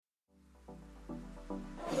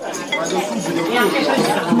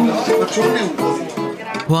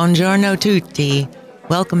Buongiorno tutti.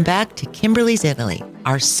 Welcome back to Kimberly's Italy,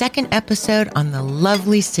 our second episode on the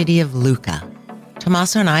lovely city of Lucca.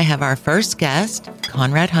 Tommaso and I have our first guest,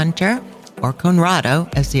 Conrad Hunter, or Conrado,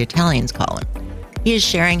 as the Italians call him. He is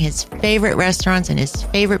sharing his favorite restaurants and his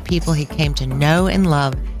favorite people he came to know and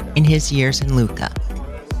love in his years in Lucca.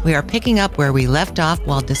 We are picking up where we left off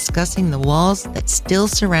while discussing the walls that still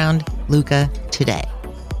surround Lucca today.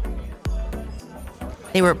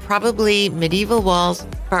 They were probably medieval walls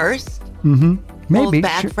first, maybe pulled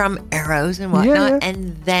back from arrows and whatnot,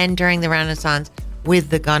 and then during the Renaissance with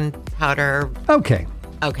the gunpowder. Okay,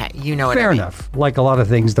 you know what I mean. Fair enough. Like a lot of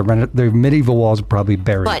things, the medieval walls are probably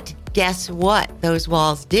buried. But guess what those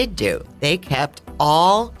walls did do? They kept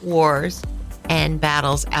all wars and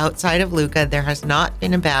battles outside of Lucca. There has not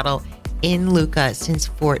been a battle in Lucca since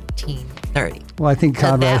 1430. Well, I think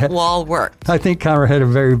Conrad wall worked. I think Conrad had a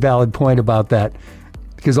very valid point about that,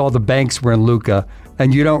 because all the banks were in Lucca,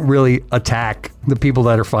 and you don't really attack the people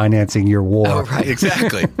that are financing your war. Oh, right,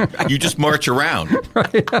 exactly. You just march around.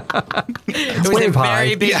 Right. It was a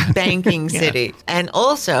very big banking city. And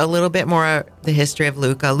also, a little bit more of the history of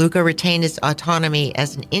Lucca. Lucca retained its autonomy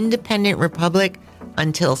as an independent republic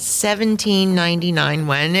until 1799,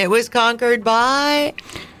 when it was conquered by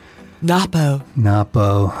Napoleone,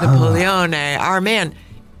 our man.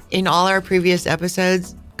 In all our previous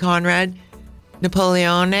episodes, Conrad,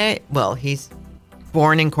 Napoleone, well, he's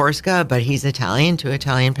born in Corsica, but he's Italian to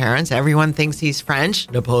Italian parents. Everyone thinks he's French.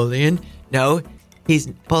 Napoleon. No, he's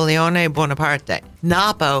Napoleone Bonaparte.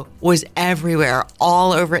 Napo was everywhere,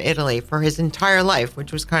 all over Italy for his entire life,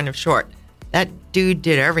 which was kind of short. That dude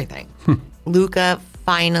did everything. Lucca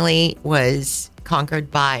finally was conquered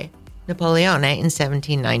by Napoleone in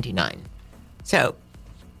 1799. So,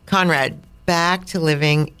 Conrad, back to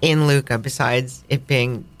living in Lucca, besides it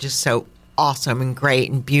being just so awesome and great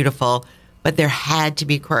and beautiful, but there had to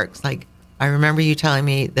be quirks. Like, I remember you telling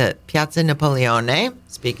me that Piazza Napoleone,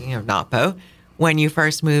 speaking of Napo, when you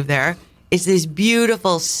first moved there, is this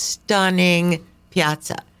beautiful, stunning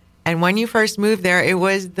piazza. And when you first moved there, it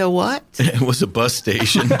was the what? It was a bus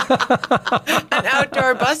station. An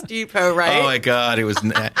outdoor bus depot, right? Oh my God! It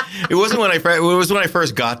wasn't when I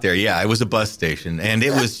first got there. Yeah, it was a bus station, and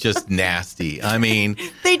it was just nasty. I mean,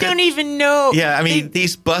 they don't even know. Yeah, I mean,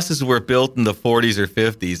 these buses were built in the 40s or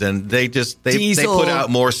 50s, and they put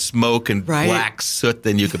out more smoke and black soot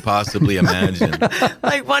than you could possibly imagine.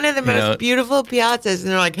 Like one of the most beautiful piazzas,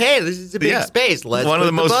 and they're like, "Hey, this is a big space. Let's one of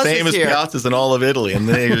the most famous here. piazzas in all of Italy," and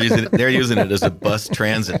they're using it as a bus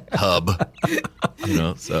transit hub.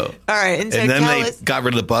 So all right, and then they got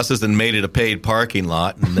rid of the buses and made it a paid parking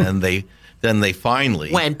lot, and then they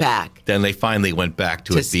finally went back. Then they finally went back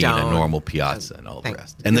to it being a normal piazza and all the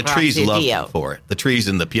rest. And the trees loved them for it. The trees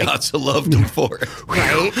in the piazza loved them for it.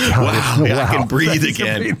 Right? Wow, I can breathe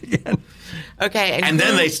again. Okay, and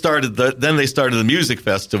then they started the music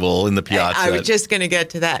festival in the piazza. I was just going to get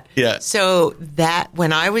to that. Yeah. So that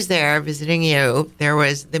when I was there visiting you, there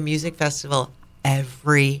was the music festival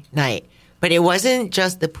every night. But it wasn't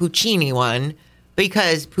just the Puccini one,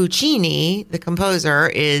 because Puccini, the composer,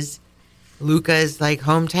 is Lucca's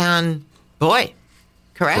hometown boy.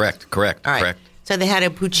 Correct? Correct. All right. Correct. So they had a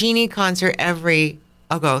Puccini concert every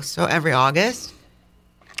August.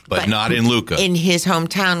 But not in Lucca. In his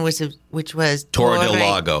hometown, which was Torre del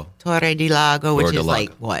Lago. Torre del Lago, which is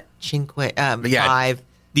like what, 5,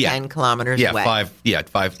 10 kilometers away. 5.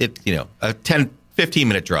 A 10,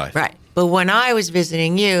 15-minute drive. Right. But when I was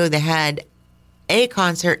visiting you, they had a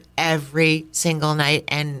concert every single night,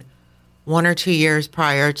 and 1 or 2 years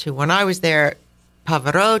prior to when I was there,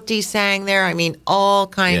 Pavarotti sang there. I mean, all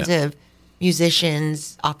kinds of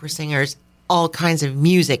musicians, opera singers, all kinds of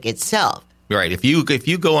music itself. Right. If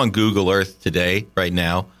you go on Google Earth today, right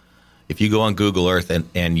now, if you go on Google Earth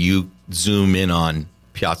and you zoom in on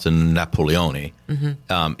Piazza Napoleone,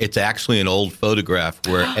 it's actually an old photograph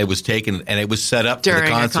where it was taken and it was set up during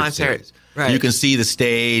for the concert series. Right. You can see the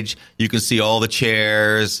stage, you can see all the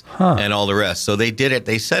chairs and all the rest. So they did it.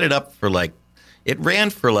 They set it up for it ran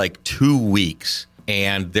for 2 weeks,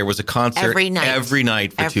 and there was a concert every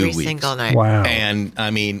night for 2 weeks. Every single night. Wow. And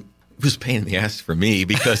I mean, it was a pain in the ass for me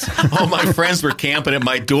because all my friends were camping at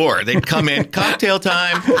my door. They'd come in, cocktail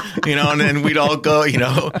time, and then we'd all go,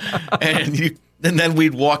 and then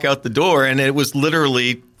we'd walk out the door, and it was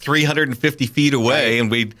literally 350 feet away, and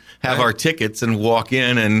we'd have our tickets and walk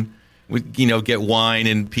in, and we'd, get wine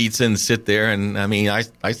and pizza and sit there. And I mean,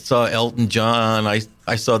 I saw Elton John,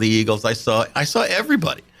 I saw the Eagles, I saw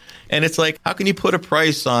everybody. And it's like, how can you put a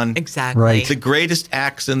price on exactly the greatest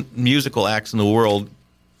musical acts in the world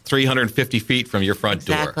 350 feet from your front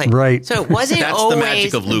Exactly. door. Right. So it wasn't That's always the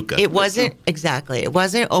magic of Lucca. It wasn't exactly. It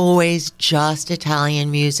wasn't always just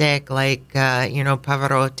Italian music like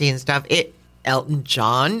Pavarotti and stuff. Elton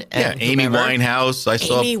John. Yeah, And Amy whomever. Winehouse. I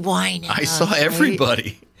saw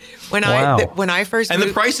everybody. When Wow. when I first And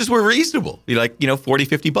moved, the prices were reasonable. Be like,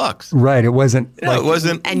 $40-$50. Right. It wasn't. It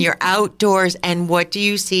wasn't. and you're outdoors, and what do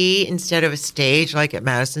you see instead of a stage like at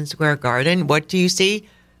Madison Square Garden? What do you see?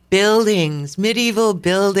 Buildings, medieval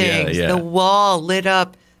buildings, Yeah. the wall lit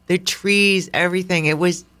up, the trees, everything. It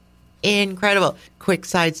was incredible. Quick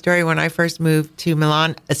side story: when I first moved to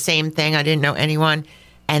Milan, the same thing. I didn't know anyone,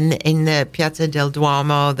 and in the Piazza del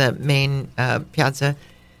Duomo, the main piazza,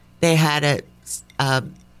 they had a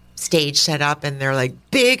stage set up, and they're like,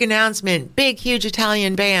 big announcement, big huge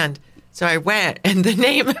Italian band. So I went, and the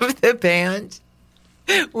name of the band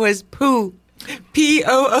was Pooh,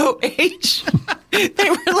 P-O-O-H. They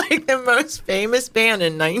were like the most famous band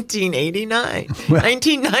in 1989,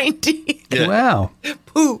 1990. Yeah. Wow.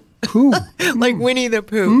 Pooh, Ooh. like Winnie the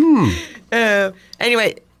Pooh.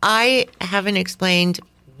 Anyway, I haven't explained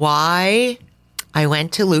why I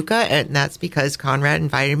went to Lucca, and that's because Conrad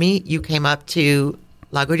invited me. You came up to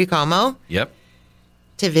Lago di Como Yep.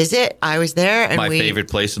 to visit. I was there, and My favorite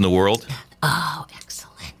place in the world. Oh,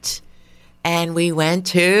 excellent! And we went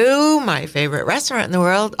to my favorite restaurant in the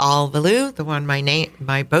world, Al Valu, the one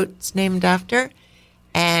my boat's named after.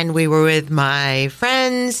 And we were with my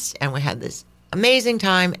friends, and we had this amazing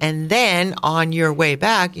time. And then on your way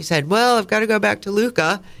back, you said, "Well, I've got to go back to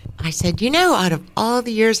Lucca." I said, out of all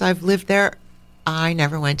the years I've lived there, I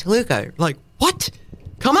never went to Lucca. You're like, what?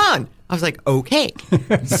 Come on. I was like, okay.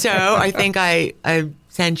 So I think I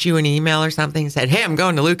sent you an email or something and said, hey, I'm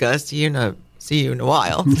going to Lucca. See you in a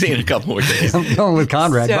while. See you in a couple more days. I'm going with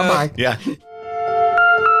Conrad. So- Bye-bye. Yeah.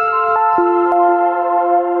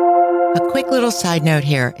 A quick little side note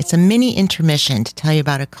here. It's a mini intermission to tell you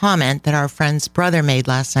about a comment that our friend's brother made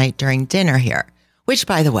last night during dinner here, which,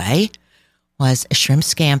 by the way, was a shrimp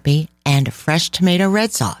scampi and a fresh tomato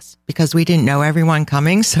red sauce because we didn't know everyone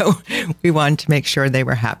coming, so we wanted to make sure they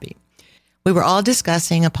were happy. We were all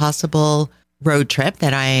discussing a possible road trip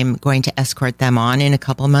that I am going to escort them on in a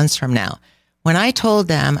couple months from now. When I told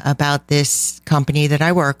them about this company that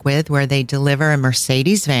I work with where they deliver a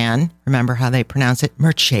Mercedes van, remember how they pronounce it,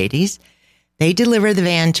 Mercedes, they deliver the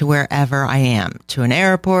van to wherever I am, to an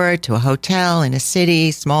airport, to a hotel, in a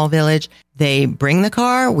city, small village. They bring the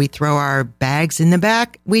car, we throw our bags in the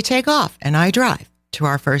back, we take off, and I drive to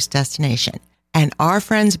our first destination. And our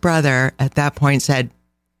friend's brother at that point said,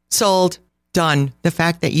 sold, done. The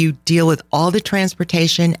fact that you deal with all the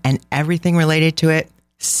transportation and everything related to it,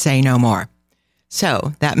 say no more.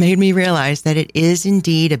 So that made me realize that it is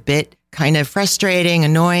indeed a bit kind of frustrating,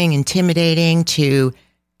 annoying, intimidating to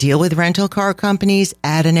deal with rental car companies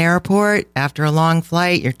at an airport after a long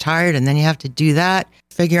flight. You're tired and then you have to do that.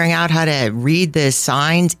 Figuring out how to read the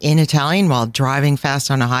signs in Italian while driving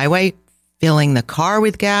fast on a highway, filling the car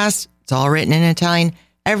with gas. It's all written in Italian.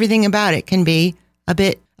 Everything about it can be a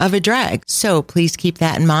bit of a drag. So please keep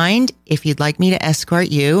that in mind if you'd like me to escort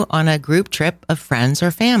you on a group trip of friends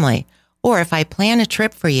or family. Or if I plan a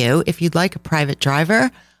trip for you, if you'd like a private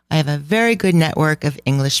driver, I have a very good network of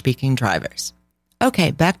English-speaking drivers.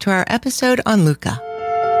 Okay, back to our episode on Lucca.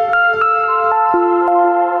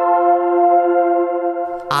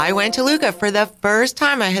 I went to Lucca for the first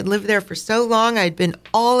time. I had lived there for so long. I'd been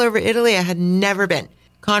all over Italy. I had never been.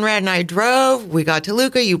 Conrad and I drove. We got to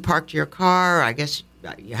Lucca. You parked your car. I guess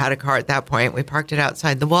you had a car at that point. We parked it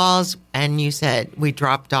outside the walls, and you said we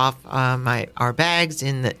dropped off our bags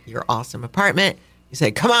in your awesome apartment. You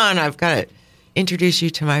said, come on, I've got to introduce you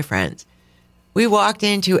to my friends. We walked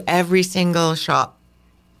into every single shop,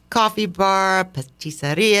 coffee bar,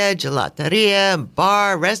 pasticceria, gelateria,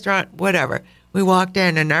 bar, restaurant, whatever. We walked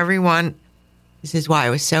in, and everyone, this is why I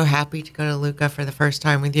was so happy to go to Lucca for the first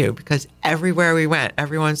time with you, because everywhere we went,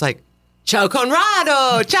 everyone's like, ciao,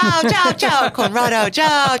 Conrado, ciao, ciao, ciao, Conrado,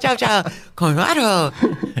 ciao, ciao, ciao, Conrado.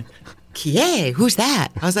 Chi è? Who's that?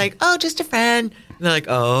 I was like, oh, just a friend. And they're like,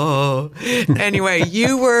 oh. Anyway,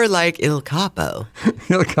 you were like Il Capo.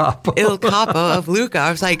 Il Capo. Il Capo of Lucca.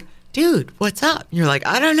 I was like, dude, what's up? And you're like,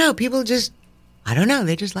 I don't know. People just, I don't know.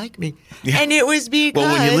 They just like me. Yeah. And it was because.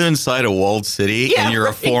 Well, when you live inside a walled city and you're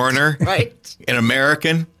a foreigner, right, an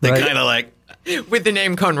American, they Right. kind of like. with the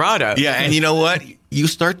name Conrado. Yeah, and you know what? You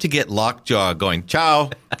start to get lockjaw going, ciao,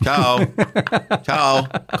 ciao, ciao,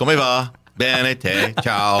 come va? Bene te,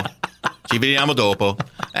 ciao. Ci vediamo dopo.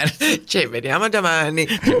 Ci vediamo domani.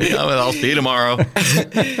 I'll see you tomorrow.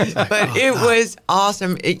 But it was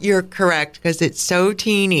awesome. You're correct, because it's so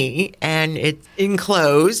teeny and it's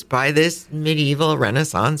enclosed by this medieval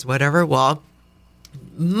Renaissance, whatever wall.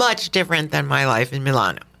 Much different than my life in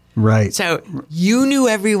Milano. Right. So you knew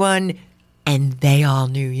everyone and they all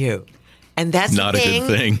knew you. And that's not the a thing.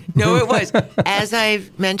 good thing. No, it was. As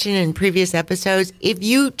I've mentioned in previous episodes, if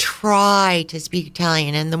you try to speak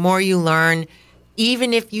Italian and the more you learn,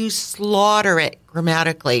 even if you slaughter it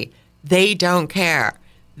grammatically, they don't care.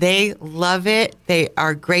 They love it. They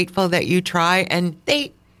are grateful that you try, and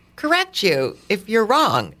they correct you if you're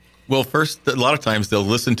wrong. Well, first, a lot of times they'll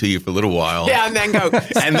listen to you for a little while. Yeah, and then go.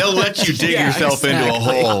 And they'll let you dig yourself into a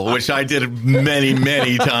hole, which I did many,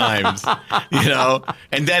 many times.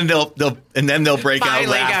 And then they'll break out Finally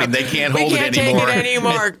laughing. go. They can't We hold can't it anymore. take it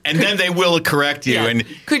anymore. And then they will correct you. Yeah. And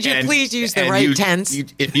could you please use the right tense?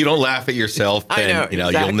 If you don't laugh at yourself, then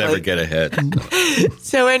you'll never get ahead.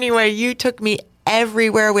 So anyway, you took me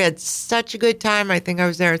everywhere. We had such a good time. I think I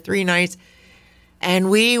was there 3 nights.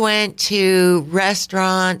 And we went to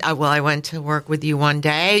restaurant. I went to work with you one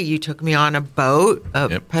day. You took me on a boat,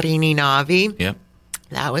 Parini Navi. Yep.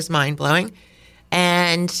 That was mind-blowing.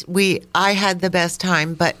 And I had the best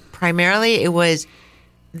time, but primarily it was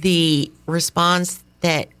the response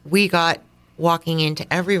that we got walking into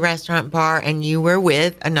every restaurant bar, and you were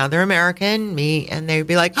with another American, me, and they'd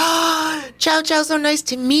be like, "Oh, ciao, ciao, so nice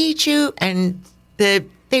to meet you." And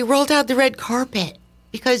they rolled out the red carpet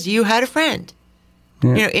because you had a friend.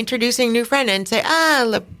 Yeah. Introducing new friend and say,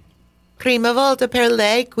 la prima volta per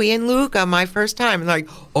lei qui in Lucca, my first time. And like,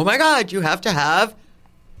 oh my God, you have to have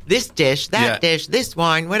this dish, that dish, this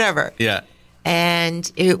wine, whatever. Yeah.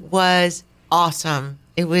 And it was awesome.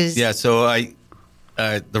 It was. Yeah. So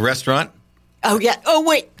the restaurant. Oh, yeah. Oh,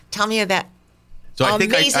 wait. Tell me of that So I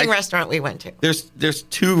think amazing restaurant we went to. There's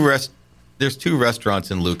two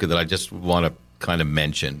restaurants in Lucca that I just want to kind of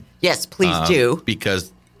mention. Yes, please do.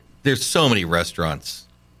 Because there's so many restaurants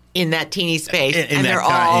in that teeny space. In and that they're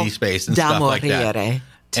tiny all space and stuff like that.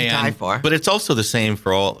 To die for. But it's also the same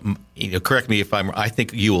for all, correct me if I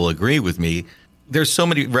think you will agree with me. There's so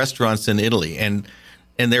many restaurants in Italy and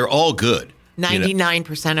they're all good.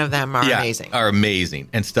 99% of them are amazing. Are amazing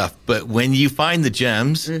and stuff. But when you find the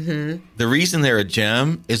gems, the reason they're a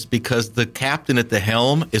gem is because the captain at the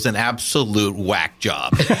helm is an absolute whack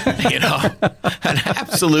job, an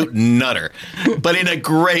absolute nutter, but in a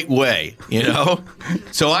great way,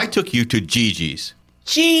 So I took you to Gigi's.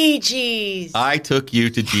 I took you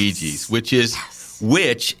to Gigi's, which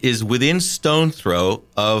is within stone throw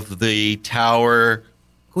of the tower.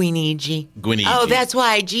 Guinigi. Oh, that's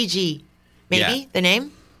why Gigi. Maybe the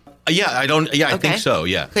name? I think so.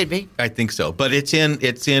 Yeah, could be. I think so. But it's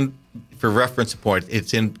in for reference point.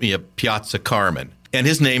 It's in Piazza Carmen, and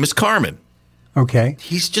his name is Carmen. Okay.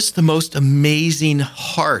 He's just the most amazing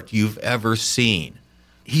heart you've ever seen.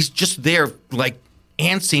 He's just there, like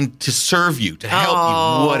antsing to serve you, to help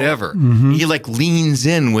you, whatever. Mm-hmm. He like leans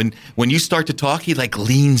in when you start to talk. He like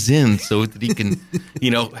leans in so that he can,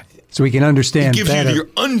 So we can understand. He gives you your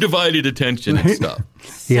undivided attention and stuff.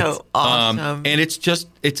 So awesome. And it's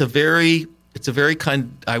a very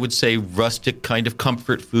kind, I would say, rustic kind of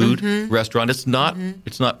comfort food restaurant. It's not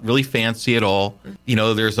really fancy at all.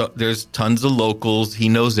 There's tons of locals. He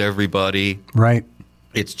knows everybody. Right.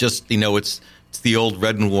 It's just it's the old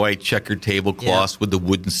red and white checkered tablecloths with the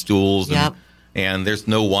wooden stools. And there's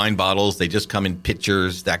no wine bottles. They just come in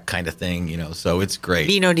pitchers, that kind of thing, so it's great.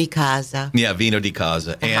 Vino di casa. Yeah, vino di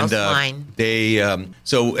casa. House wine. They,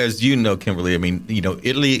 so as you know, Kimberly, I mean,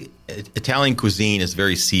 Italian cuisine is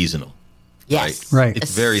very seasonal. Yes. Right.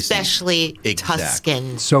 It's very especially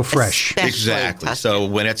Tuscan. So fresh. Exactly. Tuscan. So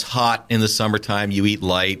when it's hot in the summertime, you eat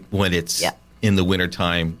light. When it's in the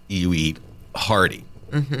wintertime, you eat hearty.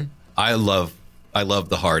 Mm-hmm. I love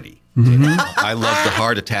the hearty. Mm-hmm. I love the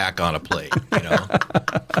heart attack on a plate,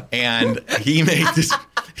 And he made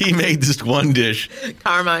this one dish.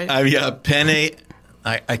 Carmine. Penne.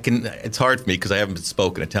 I can. It's hard for me because I haven't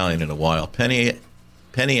spoken Italian in a while. Penne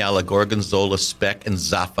alla gorgonzola, speck, and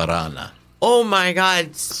zafferana. Oh my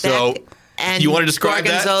God! Speck and you want to describe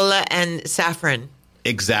gorgonzola and saffron.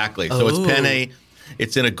 Exactly. So it's penne.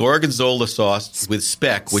 It's in a gorgonzola sauce with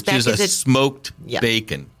speck, which is a smoked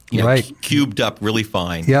bacon. Cubed up really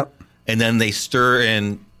fine. Yep. And then they stir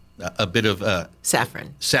in a bit of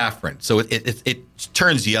saffron. So it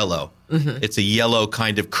turns yellow. Mm-hmm. It's a yellow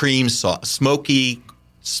kind of cream sauce, smoky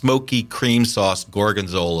cream sauce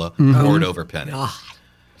gorgonzola poured over penne. God.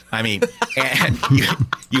 I mean, and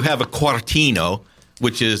you have a quartino,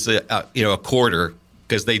 which is a quarter,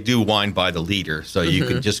 because they do wine by the liter, so you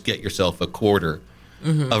can just get yourself a quarter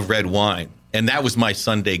of red wine. And that was my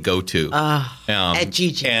Sunday go-to. At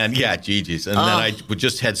Gigi's. And at Gigi's. And then I would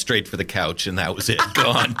just head straight for the couch, and that was it.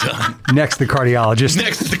 Gone, done. Next to the cardiologist.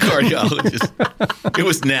 Next to the cardiologist. It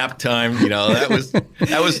was nap time.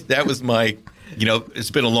 That was my,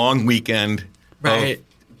 it's been a long weekend. Right.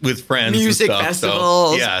 With friends Music and stuff.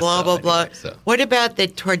 festivals, So, blah, blah, blah. Anyway, so. What about the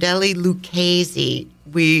tortelli lucchese?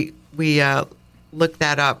 We looked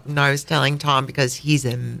that up, and I was telling Tom, because he's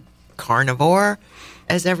a carnivore,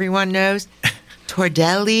 as everyone knows.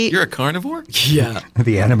 Tortelli. You're a carnivore? Yeah.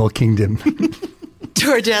 The animal kingdom.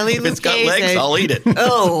 Tortelli If lucchese. it's got legs, I'll eat it.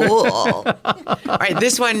 Oh. All right,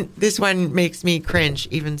 this one makes me cringe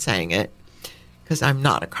even saying it, because I'm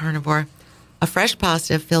not a carnivore. A fresh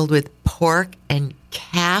pasta filled with pork and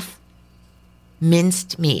calf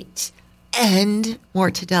minced meat and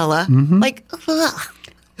mortadella. Like, ugh,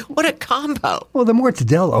 what a combo. Well, the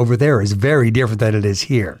mortadella over there is very different than it is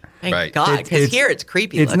here. Thank Right. God, because here it's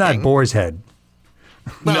creepy It's looking. not boar's head.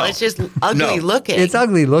 Well, No. it's just ugly No. looking. It's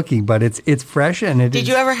ugly looking, but it's fresh and Did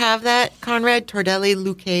you ever have that, Conrad? Tortelli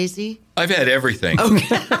lucchese? I've had everything.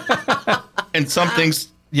 Okay. And some things,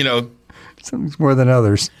 Something's more than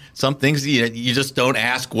others. some things you just don't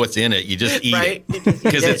ask what's in it. You just eat Right. it.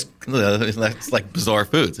 Because it's like bizarre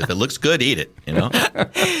foods. If it looks good, eat it,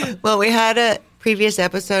 Well, we had a previous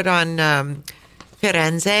episode on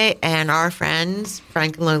Firenze, and our friends,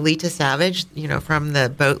 Frank and Lolita Savage, from the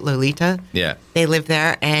boat Lolita. Yeah. They live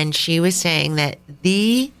there, and she was saying that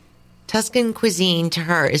the Tuscan cuisine to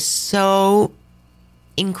her is so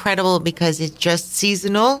incredible because it's just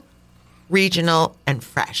seasonal, regional, and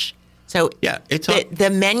fresh. So Yeah, it's the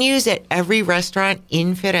menus at every restaurant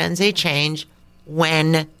in Firenze change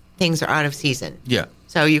when things are out of season. Yeah.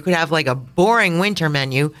 So you could have like a boring winter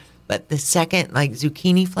menu, but the second like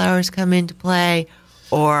zucchini flowers come into play,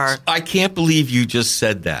 or I can't believe you just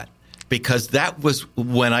said that, because that was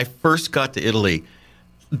when I first got to Italy.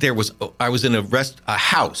 I was in a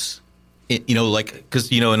house, because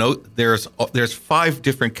there's 5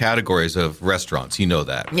 different categories of restaurants. You know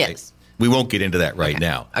that, right? Yes. We won't get into that right Okay.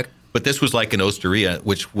 now. Okay. But this was like an osteria,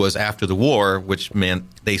 which was after the war, which meant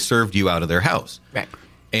they served you out of their house. Right.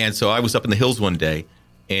 And so I was up in the hills one day,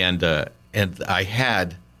 and I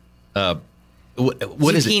had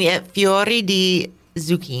what is it? zucchini, fiori di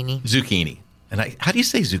zucchini. Zucchini. And how do you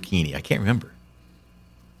say zucchini? I can't remember.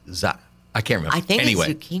 I can't remember. I think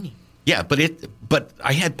anyway, it's zucchini. Yeah, but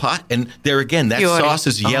I had pot, and there again, that Fiori. sauce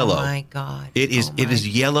is yellow. Oh my God! It is. Oh It my is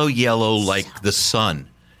yellow like the sun,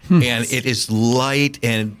 and it is light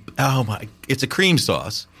and it's a cream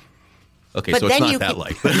sauce. Okay, But so it's then not you that can-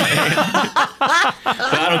 light, but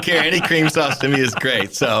I don't care. Any cream sauce to me is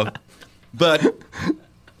great. So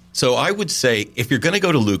I would say if you're going to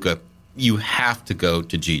go to Lucca, you have to go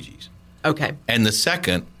to Gigi's. Okay. And the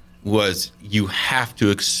second was you have to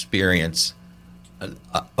experience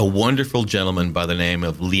a wonderful gentleman by the name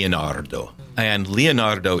of Leonardo. And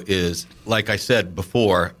Leonardo is, like I said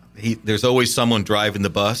before, there's always someone driving the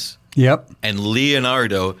bus. Yep. And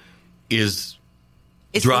Leonardo is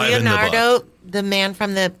Is driving Leonardo the man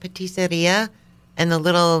from the patisseria and the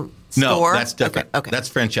little store? No, that's different. Okay. That's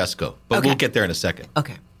Francesco. But Okay. we'll get there in a second.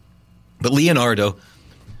 Okay. But Leonardo,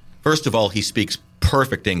 first of all, he speaks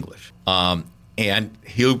perfect English. And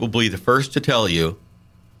he will be the first to tell you,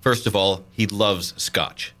 first of all, he loves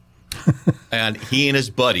scotch. And he and his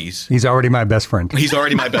buddies. He's already my best friend. He's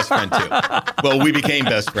already my best friend, too. Well, we became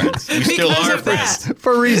best friends. We still Because are of that. friends.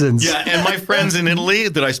 For reasons. Yeah, and my friends in Italy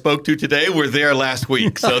that I spoke to today were there last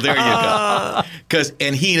week. So there you go.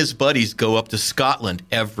 And he and his buddies go up to Scotland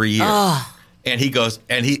every year. And he goes,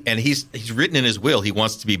 and he's written in his will he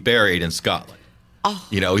wants to be buried in Scotland.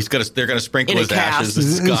 They're gonna sprinkle In a his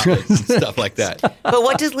ashes in cask. Scotland and stuff like that. But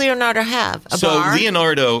what does Leonardo have? A So bar?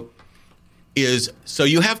 Leonardo is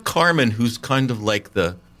you have Carmen, who's kind of like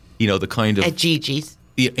the kind of At Gigi's.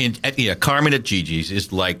 Carmen at Gigi's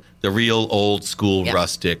is like the real old school Yeah.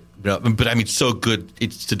 rustic, but I mean so good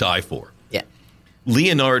it's to die for. Yeah.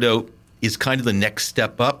 Leonardo is kind of the next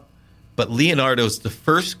step up, but Leonardo's the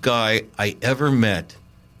first guy I ever met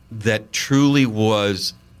that truly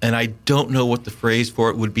was, and I don't know what the phrase for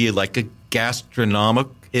it would be, like a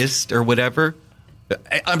gastronomist or whatever.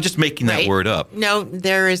 I'm just making that Right. word up. No,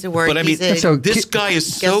 there is a word. But I mean, He's a So- this guy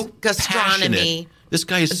is so gastronomy. passionate. This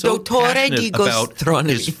guy is so Dottore passionate di about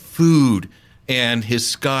gastronomy. his food and his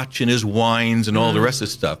scotch and his wines and all the rest of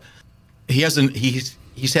the stuff.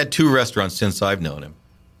 He's had 2 restaurants since I've known him.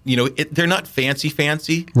 They're not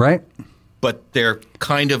fancy, Right? but they're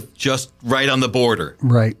kind of just right on the border.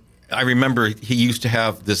 Right. I remember he used to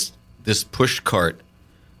have this push cart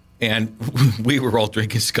And we were all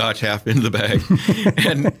drinking scotch half into the bag.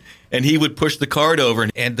 and he would push the cart over,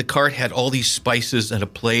 and the cart had all these spices and a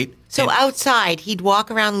plate. So outside, he'd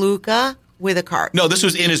walk around Lucca with a cart. No, this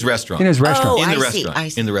was in his restaurant. In his restaurant. Oh, in the I restaurant. See, I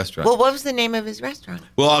see. In the restaurant. Well, what was the name of his restaurant?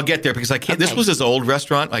 Well, I'll get there because I can't. This was his old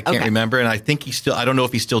restaurant. I can't remember, and I think I don't know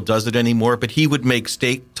if he still does it anymore. But he would make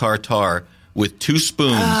steak tartare with 2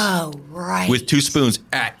 spoons. Oh, right. With 2 spoons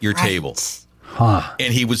at your table. Huh.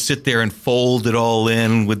 And he would sit there and fold it all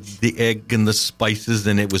in with the egg and the spices,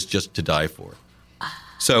 and it was just to die for.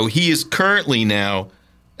 So he is currently now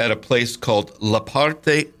at a place called La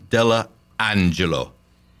Parte dell'Angelo.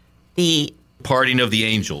 The Parting of the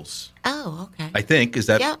Angels. Oh, okay. I think, is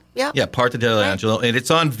that? Yeah. Yeah, Parte dell'Angelo. And it's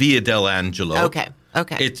on Via dell'Angelo.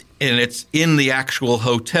 Okay. It's in the actual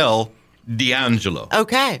hotel, D'Angelo.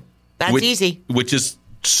 Okay. That's easy. Which is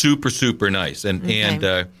super, super nice. And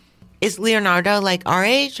is Leonardo like our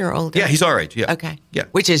age or older? yeah, he's our age. Yeah. Okay. Yeah.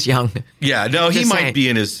 Which is young. Yeah. No, he might be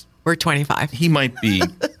in his. We're 25. He might be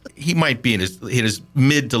in his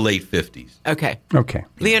mid to late 50s. Okay.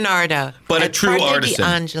 Leonardo, but a true Parte artisan.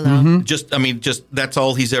 D'Angelo. Just that's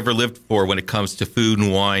all he's ever lived for when it comes to food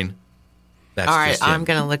and wine. That's all right, just him. I'm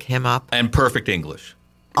going to look him up. And perfect English.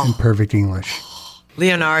 In perfect English.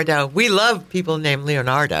 Leonardo. We love people named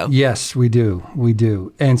Leonardo. Yes, we do. We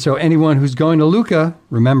do. And so anyone who's going to Lucca,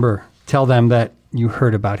 remember, tell them that you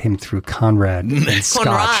heard about him through Conrad and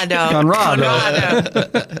Scotch. Conrado.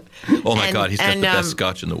 Oh my God, he's got the best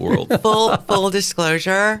scotch in the world. Full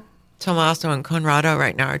disclosure, Tommaso and Conrado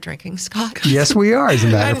right now are drinking scotch. Yes, we are, as a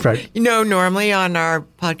matter of fact. Normally on our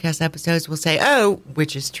podcast episodes, we'll say,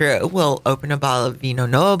 which is true, we'll open a bottle of Vino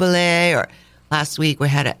Nobile, or last week we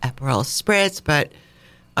had an Aperol Spritz, but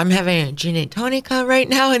I'm having a gin and tonica right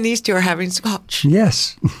now, and these two are having scotch.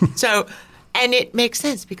 Yes. So, and it makes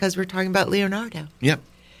sense because we're talking about Leonardo. Yep.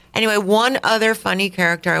 Anyway, one other funny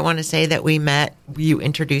character I want to say that you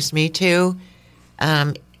introduced me to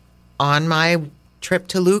on my trip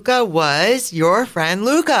to Lucca was your friend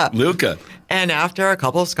Lucca. And after a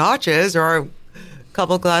couple of scotches or a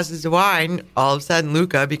couple of glasses of wine, all of a sudden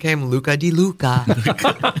Lucca became Lucca di Lucca.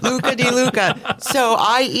 Lucca di Lucca. So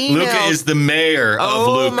I emailed. Lucca is the mayor of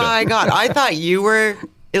Lucca. Oh my God. I thought you were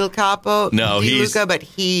Il Capo di Lucca, but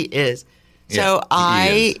he is. So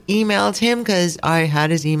I emailed him because I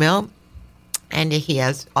had his email, and he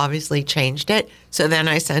has obviously changed it. So then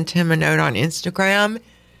I sent him a note on Instagram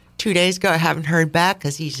 2 days ago. I haven't heard back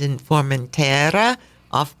because he's in Formentera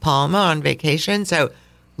off Palma on vacation. So,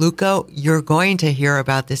 Lucca, you're going to hear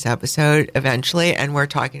about this episode eventually, and we're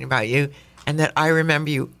talking about you, and that I remember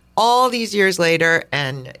you all these years later,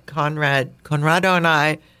 and Conrado and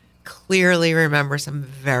I clearly remember some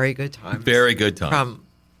very good times. Very good times. From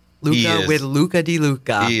Lucca with Lucca di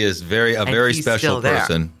Lucca. He is a very special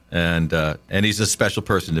person, and he's a special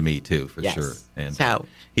person to me too, for sure. And so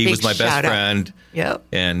he was my best friend. Yep.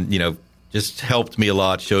 And just helped me a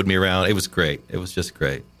lot, showed me around. It was great. It was just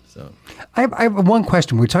great. So I have one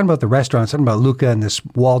question. We're talking about the restaurants, talking about Lucca and this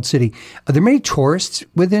walled city. Are there many tourists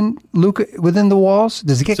within Lucca, within the walls?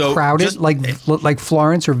 Does it get crowded like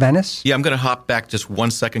Florence or Venice? Yeah, I'm going to hop back just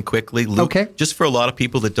 1 second quickly. Okay. Just for a lot of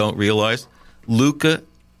people that don't realize, Lucca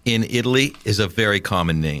in Italy is a very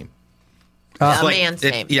common name. A man's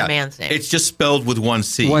name. Yeah, a man's name. It's just spelled with one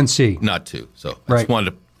C. One C. Not two. So I just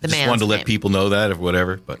wanted to let people know that or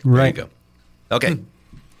whatever. But there you go. Okay.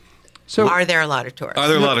 So are there a lot of tourists? Are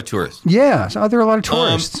there a lot of tourists? Yeah. So are there a lot of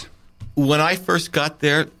tourists? When I first got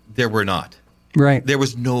there, there were not. Right. There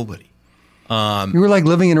was nobody. You were like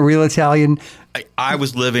living in a real Italian. I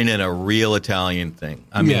was living in a real Italian thing.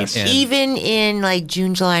 I mean, even in like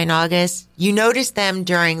June, July, and August, you notice them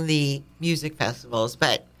during the music festivals,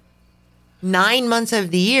 but 9 months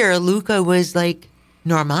of the year, Lucca was like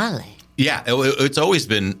normale. Yeah, it's always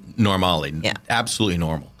been normale. Yeah. Absolutely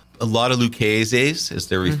normal. A lot of Luccheses, as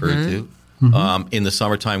they're referred to, in the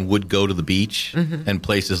summertime would go to the beach and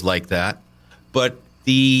places like that. But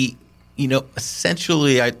essentially,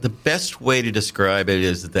 the best way to describe it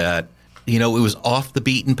is that, it was off the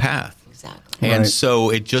beaten path. Exactly. And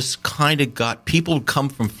so it just kind of people would come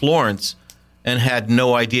from Florence and had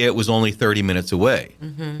no idea it was only 30 minutes away.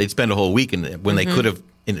 They'd spend a whole week when they could have,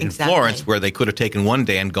 in Florence, where they could have taken one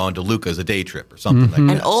day and gone to Lucca as a day trip or something like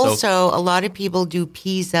that. And also, a lot of people do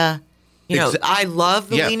Pisa. I love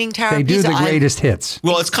the Leaning Tower They of Pisa. do the greatest hits.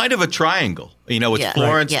 Well, it's kind of a triangle. It's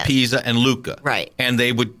Florence, Pisa, and Lucca. Right. And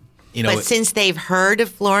they would, But since they've heard of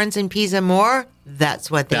Florence and Pisa more,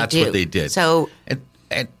 that's what they do. That's what they did. So,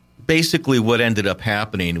 and basically what ended up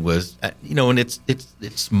happening was, and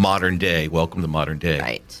it's modern day. Welcome to modern day.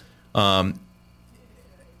 Right.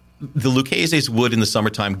 the Lucchese's would in the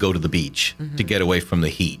summertime go to the beach to get away from the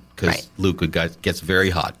heat because Lucca gets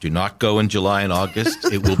very hot. Do not go in July and August.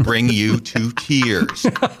 It will bring you to tears.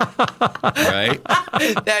 Right?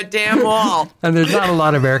 That damn wall. And there's not a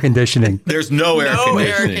lot of air conditioning. There's no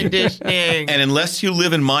air conditioning. And unless you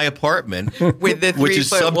live in my apartment, with the which is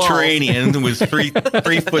subterranean with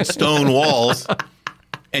 3-foot stone walls,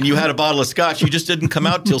 and you had a bottle of scotch, you just didn't come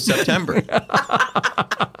out till September.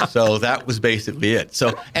 So that was basically it.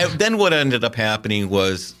 So and then what ended up happening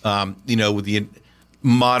was, with the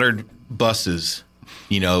modern buses,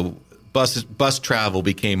 bus travel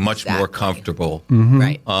became much more comfortable. Mm-hmm.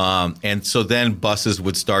 Right. And so then buses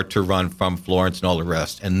would start to run from Florence and all the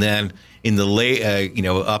rest. And then in the late,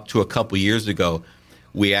 up to a couple years ago,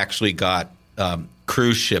 we actually got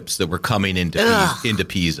cruise ships that were coming into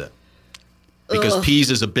Pisa. Because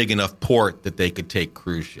Pisa is a big enough port that they could take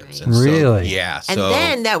cruise ships. Right. And really? Yeah. And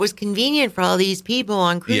then that was convenient for all these people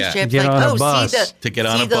on cruise ships. Get on a bus. To get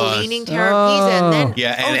on a the bus. Leaning Tower of Pisa. And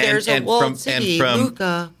then, there's a walled city,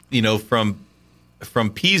 Lucca. From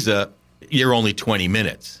Pisa, you're only 20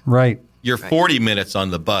 minutes. Right. You're 40 minutes on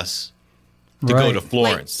the bus to go to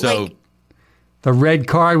Florence. The red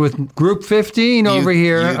card with Group 15 over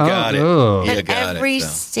here. You got it. Oh. You And got every it,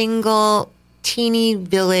 single teeny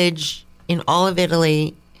village in all of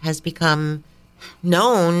Italy has become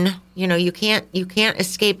known. You can't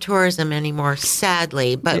escape tourism anymore,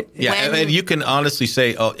 sadly. But and you can honestly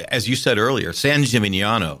say, as you said earlier, San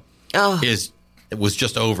Gimignano was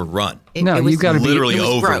just overrun. You've got to be literally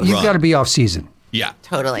overrun. You've got to be off season. Yeah,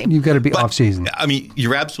 totally. You've got to be off season. I mean,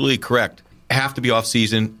 you're absolutely correct. Have to be off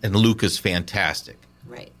season, and Lucca's fantastic.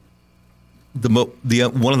 Right.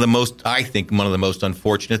 One of the most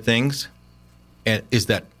unfortunate things is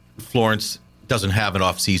that Florence doesn't have an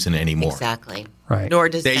off season anymore. Exactly. Right. Nor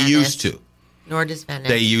does they Venice. used to. Nor does Venice.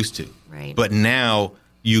 They used to. Right. But now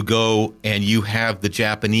you go and you have the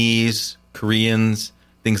Japanese, Koreans,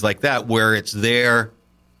 things like that, where it's their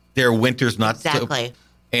winter's not exactly.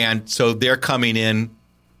 And so they're coming in.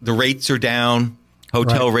 The rates are down.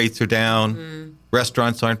 Hotel rates are down. Mm.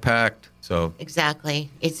 Restaurants aren't packed. So exactly.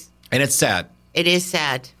 It's sad. It is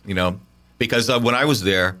sad. Because when I was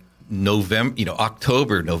there,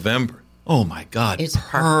 October, November. Oh my God, it's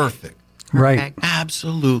perfect. Right.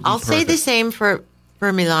 Absolutely. I'll say the same for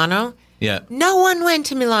Milano. Yeah. No one went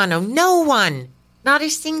to Milano. No one. Not a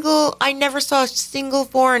single. I never saw a single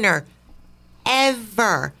foreigner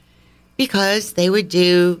ever, because they would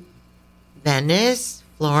do Venice,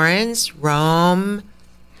 Florence, Rome.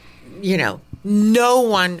 No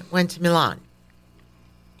one went to Milan.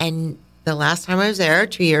 And the last time I was there,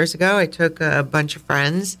 2 years ago, I took a bunch of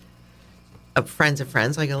friends of friends,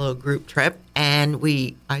 like a little group trip. And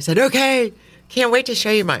I said, okay, can't wait to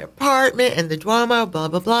show you my apartment and the Duomo, blah,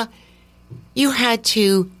 blah, blah. You had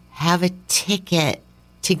to have a ticket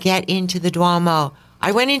to get into the Duomo.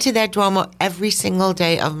 I went into that Duomo every single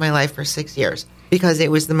day of my life for 6 years because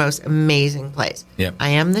it was the most amazing place. Yep. I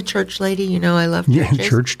am the church lady. I love churches. Yeah,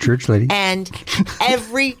 church lady. And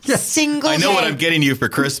every single day. I know what I'm getting you for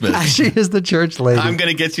Christmas. She is the church lady. I'm going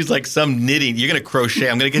to get you like some knitting. You're going to crochet.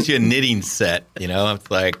 I'm going to get you a knitting set.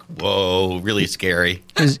 It's like, whoa, really scary.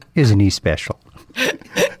 Isn't he special?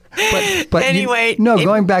 But anyway.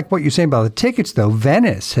 Going back to what you're saying about the tickets, though,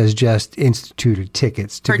 Venice has just instituted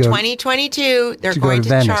tickets for 2022. They're going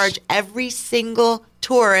to charge every single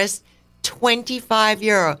tourist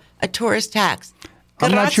 €25, a tourist tax.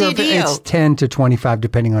 I'm not sure if it's 10 to 25,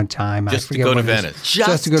 depending on time. Just to go to Venice.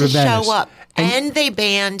 Just to go to Venice. Show up. And they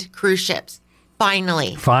banned cruise ships.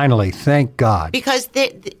 Finally, thank God. Because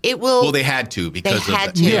it will. Well, they had to because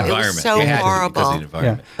of the environment. It was so horrible. Because of the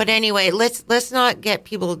environment. Yeah. But anyway, let's not get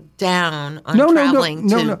people down on traveling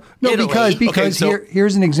to Italy. Because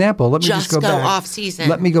here's an example. Let me just go back. Off season.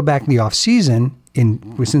 Let me go back to the off season.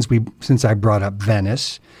 Since I brought up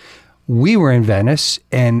Venice, we were in Venice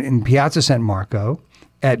and in Piazza San Marco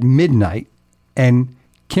at midnight, and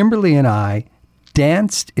Kimberly and I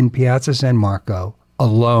danced in Piazza San Marco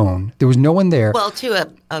alone. There was no one there. Well,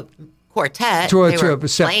 to a quartet. They were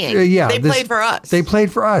playing. They played for us. They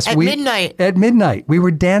played for us. At midnight. At midnight. We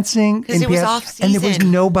were dancing. Because it was off season. And there was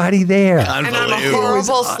nobody there. And I'm a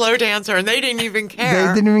horrible slow dancer, and they didn't even care.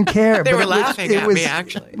 They didn't even care. They were laughing at me,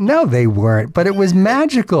 actually. No, they weren't. But it was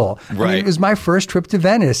magical. Right. It was my first trip to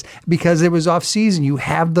Venice because it was off season. You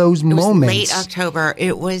have those moments. It was late October.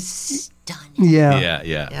 It was stunning. Yeah.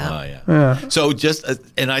 Yeah. So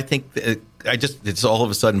and I think it's all of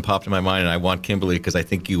a sudden popped in my mind, and I want Kimberly, because I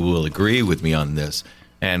think you will agree with me on this.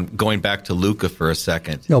 And going back to Lucca for a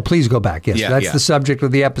second. No, please go back. Yes, that's the subject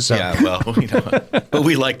of the episode. Yeah, well, but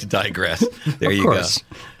we like to digress. There you go.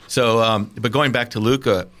 So, but going back to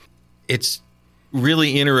Lucca, it's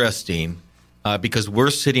really interesting because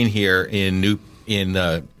we're sitting here in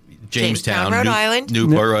Jamestown, Rhode Island.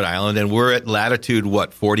 Newport, Rhode Island, and we're at latitude,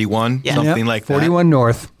 41? Yeah. Something like that? 41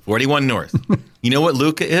 north. 41 north. You know what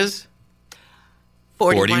Lucca is?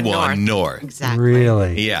 41 north. Exactly.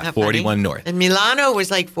 Really? Yeah, Not 41 funny? north. And Milano was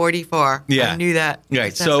like 44. Yeah. I knew that.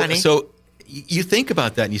 Right. Is that funny? So you think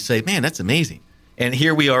about that and you say, man, that's amazing. And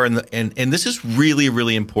here we are, and this is really,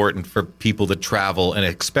 really important for people that travel, and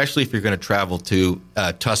especially if you're going to travel to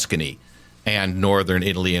Tuscany and northern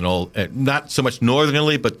Italy and all, not so much northern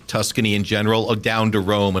Italy, but Tuscany in general, down to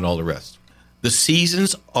Rome and all the rest. The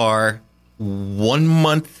seasons are 1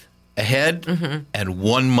 month ahead and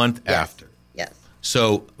 1 month after. Yes.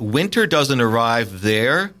 So winter doesn't arrive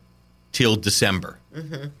there till December.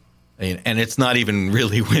 And it's not even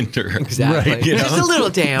really winter. Exactly. Right. You know? Just a little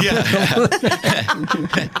damp.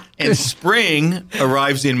 And spring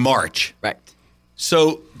arrives in March. Right.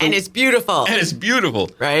 So And it's beautiful. and it's beautiful.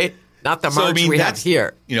 Right? Not the So, March we have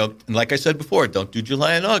here. You know, and like I said before, don't do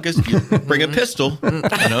July and August. You bring a pistol, you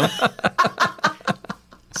know.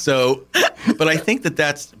 So, but I think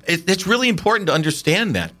it's really important to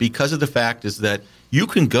understand that, because of the fact is that you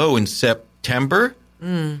can go in September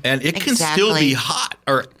and it can still be hot,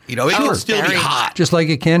 or it can still be very hot. Just like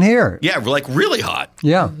it can here. Yeah, like really hot.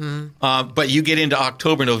 Yeah. But you get into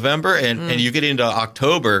October, November, and you get into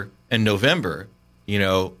October and November, you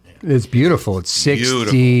know. It's beautiful. It's 60,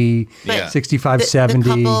 Beautiful. Yeah. 65, The 70.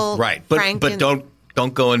 couple, Right, but Frank but and-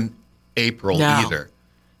 don't go in April No. either,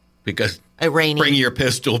 because Raining. bring your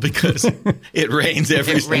pistol, because it rains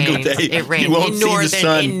every It single rains. day. It rains. You won't In see northern- the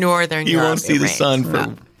sun. in northern you Europe, won't see it the sun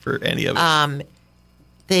rains. for any of it.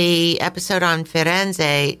 The episode on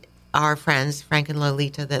Firenze, our friends, Frank and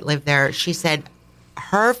Lolita that live there, she said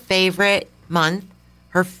her favorite month,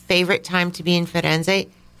 her favorite time to be in Firenze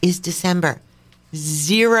is December.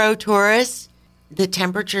 0 tourists. The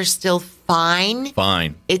temperature's still fine.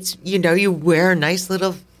 Fine. It's, you wear nice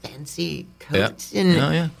little fancy coats. Yeah. And,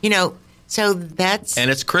 Oh, yeah. So that's And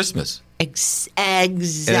it's Christmas.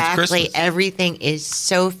 exactly. Christmas. Everything is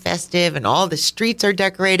so festive and all the streets are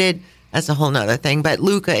decorated. That's a whole nother thing. But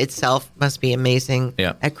Lucca itself must be amazing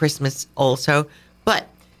at Christmas also. But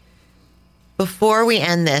before we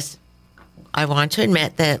end this, I want to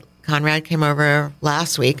admit that Conrad came over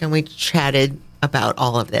last week and we chatted about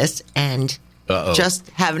all of this and just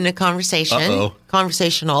having a conversational.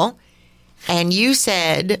 And you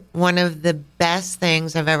said one of the best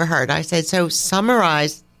things I've ever heard. I said, so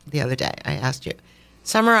summarize, the other day I asked you,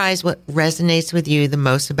 summarize what resonates with you the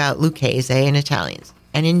most about Lucchese and Italians.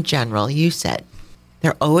 And in general, you said,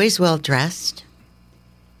 they're always well dressed.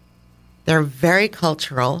 They're very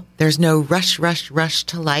cultural. There's no rush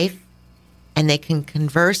to life. And they can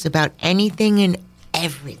converse about anything and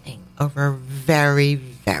everything over very,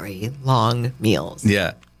 very long meals.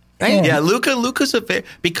 Yeah. Right? Yeah, Lucca's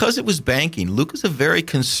because it was banking, Lucca's a very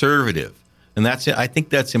conservative. And I think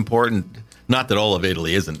that's important. Not that all of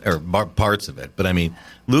Italy isn't, or parts of it, but I mean,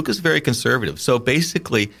 Lucca's very conservative. So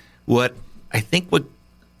basically, what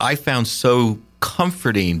I found so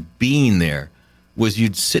comforting being there was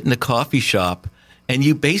you'd sit in a coffee shop and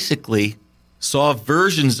you basically saw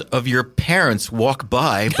versions of your parents walk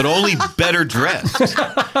by, but only better dressed.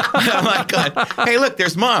 Oh my God. Hey, look,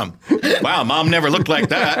 there's Mom. Wow, Mom never looked like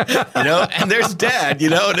that. And there's Dad,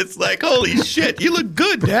 and it's like, holy shit, you look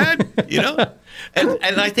good, Dad.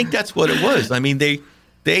 And I think that's what it was. I mean, they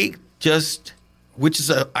just, which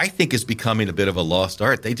is I think is becoming a bit of a lost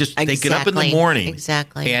art. They get up in the morning.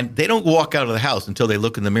 Exactly. And they don't walk out of the house until they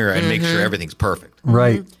look in the mirror and make sure everything's perfect.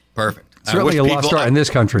 Right. Perfect. It's really a lost art in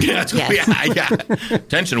this country. Yeah.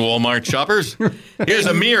 Attention, Walmart shoppers. Here's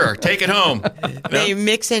a mirror. Take it home. They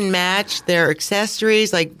mix and match their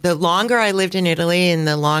accessories. Like the longer I lived in Italy and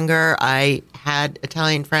the longer I had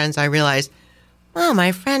Italian friends, I realized, oh,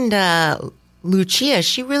 my friend Lucia,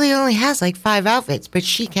 she really only has like 5 outfits, but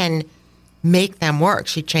she can make them work.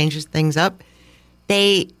 She changes things up.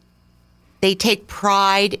 They take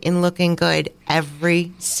pride in looking good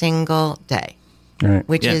every single day, Right.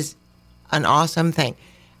 which is an awesome thing.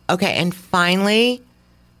 Okay, and finally,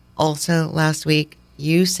 also last week,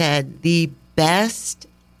 you said the best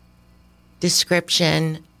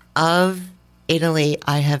description of Italy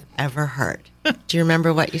I have ever heard. Do you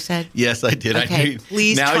remember what you said? Yes, I did. Okay,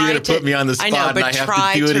 please now try you're going to put me on the spot, I know, but and I have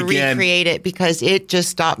try to do it to again. recreate it because it just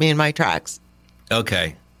stopped me in my tracks.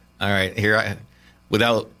 Okay. All right. Here,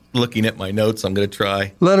 without looking at my notes, I'm going to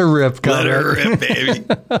try. Let her rip, Let her Conrad. rip,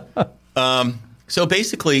 baby. So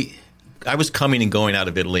basically, I was coming and going out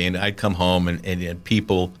of Italy, and I'd come home, and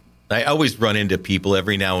people. I always run into people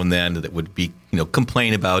every now and then that would be,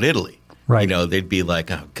 complain about Italy. Right. You know, they'd be like,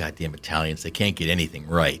 "Oh, goddamn Italians! They can't get anything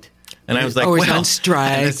right." And I was like, Always "Well, on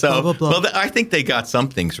strike, and so, blah, blah, blah. well, I think they got some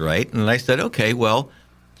things right." And I said, "Okay, well,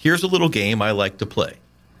 here's a little game I like to play.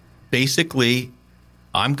 Basically,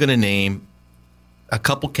 I'm going to name a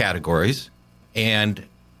couple categories, and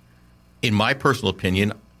in my personal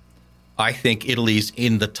opinion, I think Italy's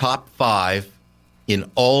in the top 5 in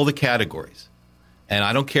all the categories. And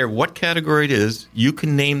I don't care what category it is. You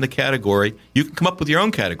can name the category. You can come up with your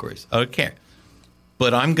own categories. I don't care.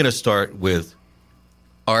 But I'm going to start with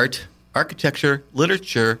art, architecture,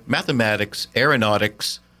 literature, mathematics,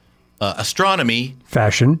 aeronautics, astronomy,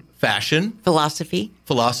 Fashion. fashion, Philosophy.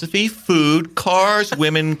 food, cars,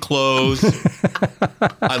 women, clothes.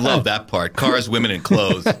 I love that part. Cars, women, and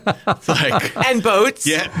clothes. It's like, And boats.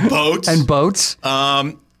 yeah, boats. And boats.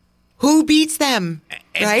 Who beats them?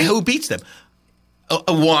 And right? who beats them?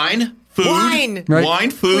 Wine, food. Wine. Right.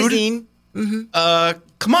 Wine, food. Cuisine.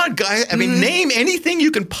 Come on, guys. I mean, name anything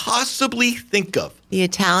you can possibly think of. The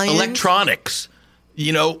Italians. Electronics.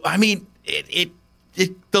 You know, I mean,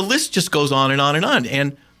 the list just goes on and on and on.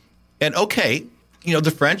 And okay, you know,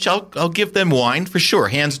 the French, I'll give them wine for sure,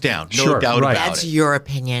 hands down, no Sure, doubt right. about That's it. your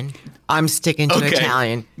opinion. I'm sticking to Okay.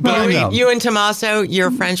 Italian. Well, you, no. you and Tommaso,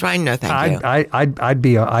 your French wine? No, thank you. I'd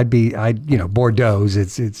be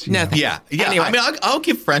Bordeaux's. It's you No, know. thank Yeah. Anyway. I mean, I'll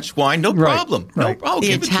give French wine, no Right, problem. right. No, I'll The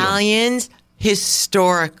give it to 'em. Italians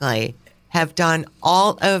historically have done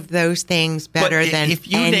all of those things better But than if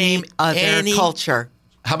you any name other any- culture.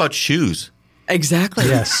 How about shoes? Exactly.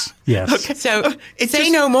 Yes. Yes. So It's say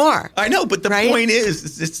just- no more. I know, but the Right? point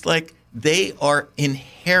is, it's like they are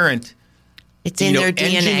inherent. It's in their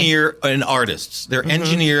DNA. Engineer and artists. They're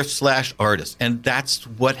engineer/artists, and that's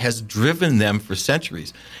what has driven them for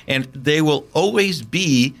centuries. And they will always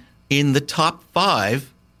be in the top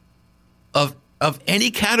 5 of any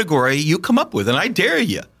category you come up with. And I dare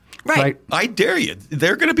you. Right. I dare you.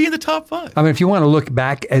 They're going to be in the top 5. I mean, if you want to look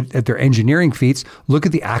back at their engineering feats, look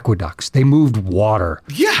at the aqueducts. They moved water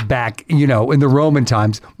Yeah. back, in the Roman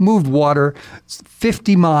times, moved water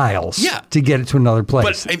 50 miles Yeah. to get it to another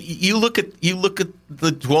place. But I mean, you look at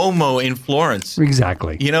the Duomo in Florence.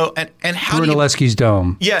 Exactly. And how do you Brunelleschi's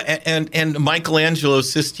dome. Yeah, and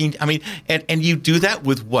Michelangelo's Sistine. I mean, and you do that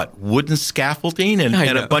with what? Wooden scaffolding and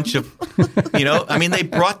a bunch of, I mean, they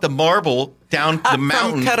brought the marble down the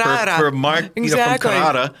mountain from Carrara. from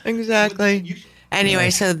Carrara. Exactly. Anyway,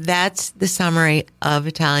 so that's the summary of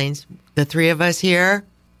Italians. The three of us here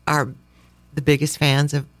are the biggest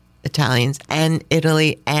fans of Italians and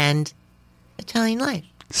Italy and Italian life.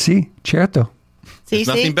 Si, certo. See, There's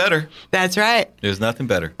nothing better. That's right. There's nothing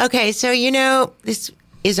better. Okay, so this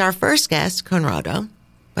is our first guest, Conrado,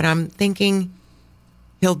 but I'm thinking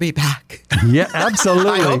he'll be back. Yeah,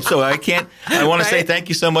 absolutely. I hope so. I want to say Right? thank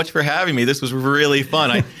you so much for having me. This was really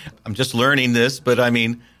fun. I'm just learning this, but I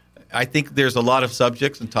mean, I think there's a lot of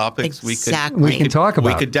subjects and topics Exactly. We can talk about.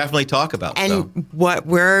 We could definitely talk about. And what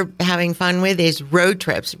we're having fun with is road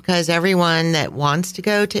trips, because everyone that wants to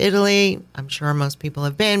go to Italy, I'm sure most people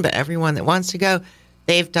have been, but everyone that wants to go,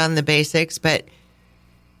 they've done the basics. But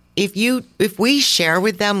if we share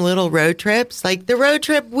with them little road trips, like the road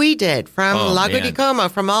trip we did from Lago di man. Como,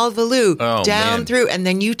 from Alvalu down man. through, and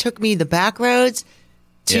then you took me the back roads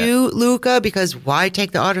to Lucca, because why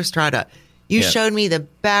take the autostrada? You Yeah. showed me the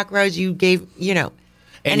back roads. You gave,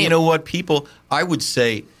 And you know what, people, I would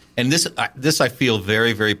say, and this I feel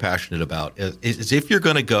very, very passionate about, is if you're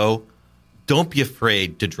going to go, don't be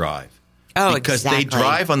afraid to drive. Oh, because exactly. they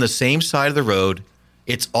drive on the same side of the road.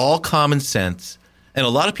 It's all common sense. And a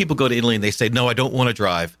lot of people go to Italy and they say, no, I don't want to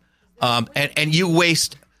drive. And you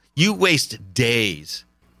waste days.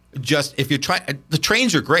 Just if you're trying, the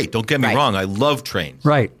trains are great. Don't get me Right. wrong. I love trains.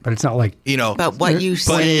 Right, but it's not like But what you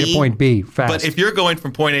point A to see, point B fast. But if you're going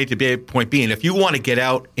from point A to point B, and if you want to get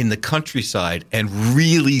out in the countryside and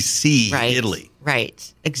really see right, Italy,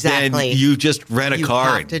 right, exactly. then you just rent a You car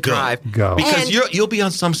have and to go. drive. Go. Because And- you'll be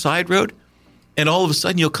on some side road, and all of a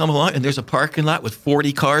sudden you'll come along and there's a parking lot with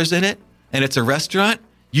 40 cars in it, and it's a restaurant.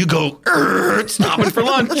 You go, stopping for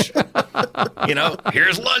lunch.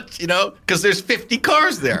 Here's lunch, because there's 50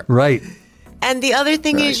 cars there. right. And the other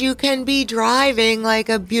thing is, you can be driving like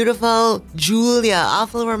a beautiful Giulia,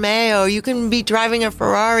 Alfa Romeo. You can be driving a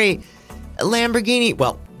Ferrari, a Lamborghini.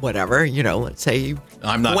 Well, whatever, let's say you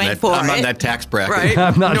I'm not went in for that, I'm it. not in that tax bracket. Right?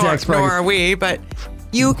 I'm not nor, tax bracket. Nor are we, but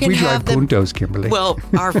you can We have drive puntos, Kimberly. Well,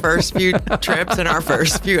 our first few trips and our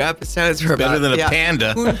first few episodes were Better about than a Fiat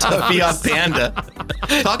Panda, Puntos. a Fiat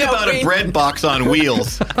Panda. Talk about a bread box on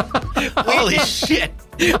wheels. Holy shit.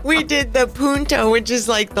 We did the Punto, which is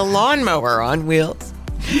like the lawnmower on wheels.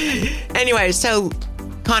 Anyway, so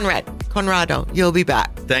Conrad, Conrado, you'll be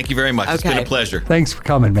back. Thank you very much. It's been a pleasure. Thanks for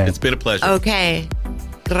coming, man. It's been a pleasure. Okay.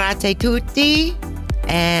 Grazie tutti.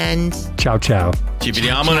 And Ciao, ciao. Ci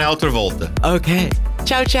vediamo un'altra volta. okay.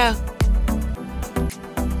 Ciao, ciao.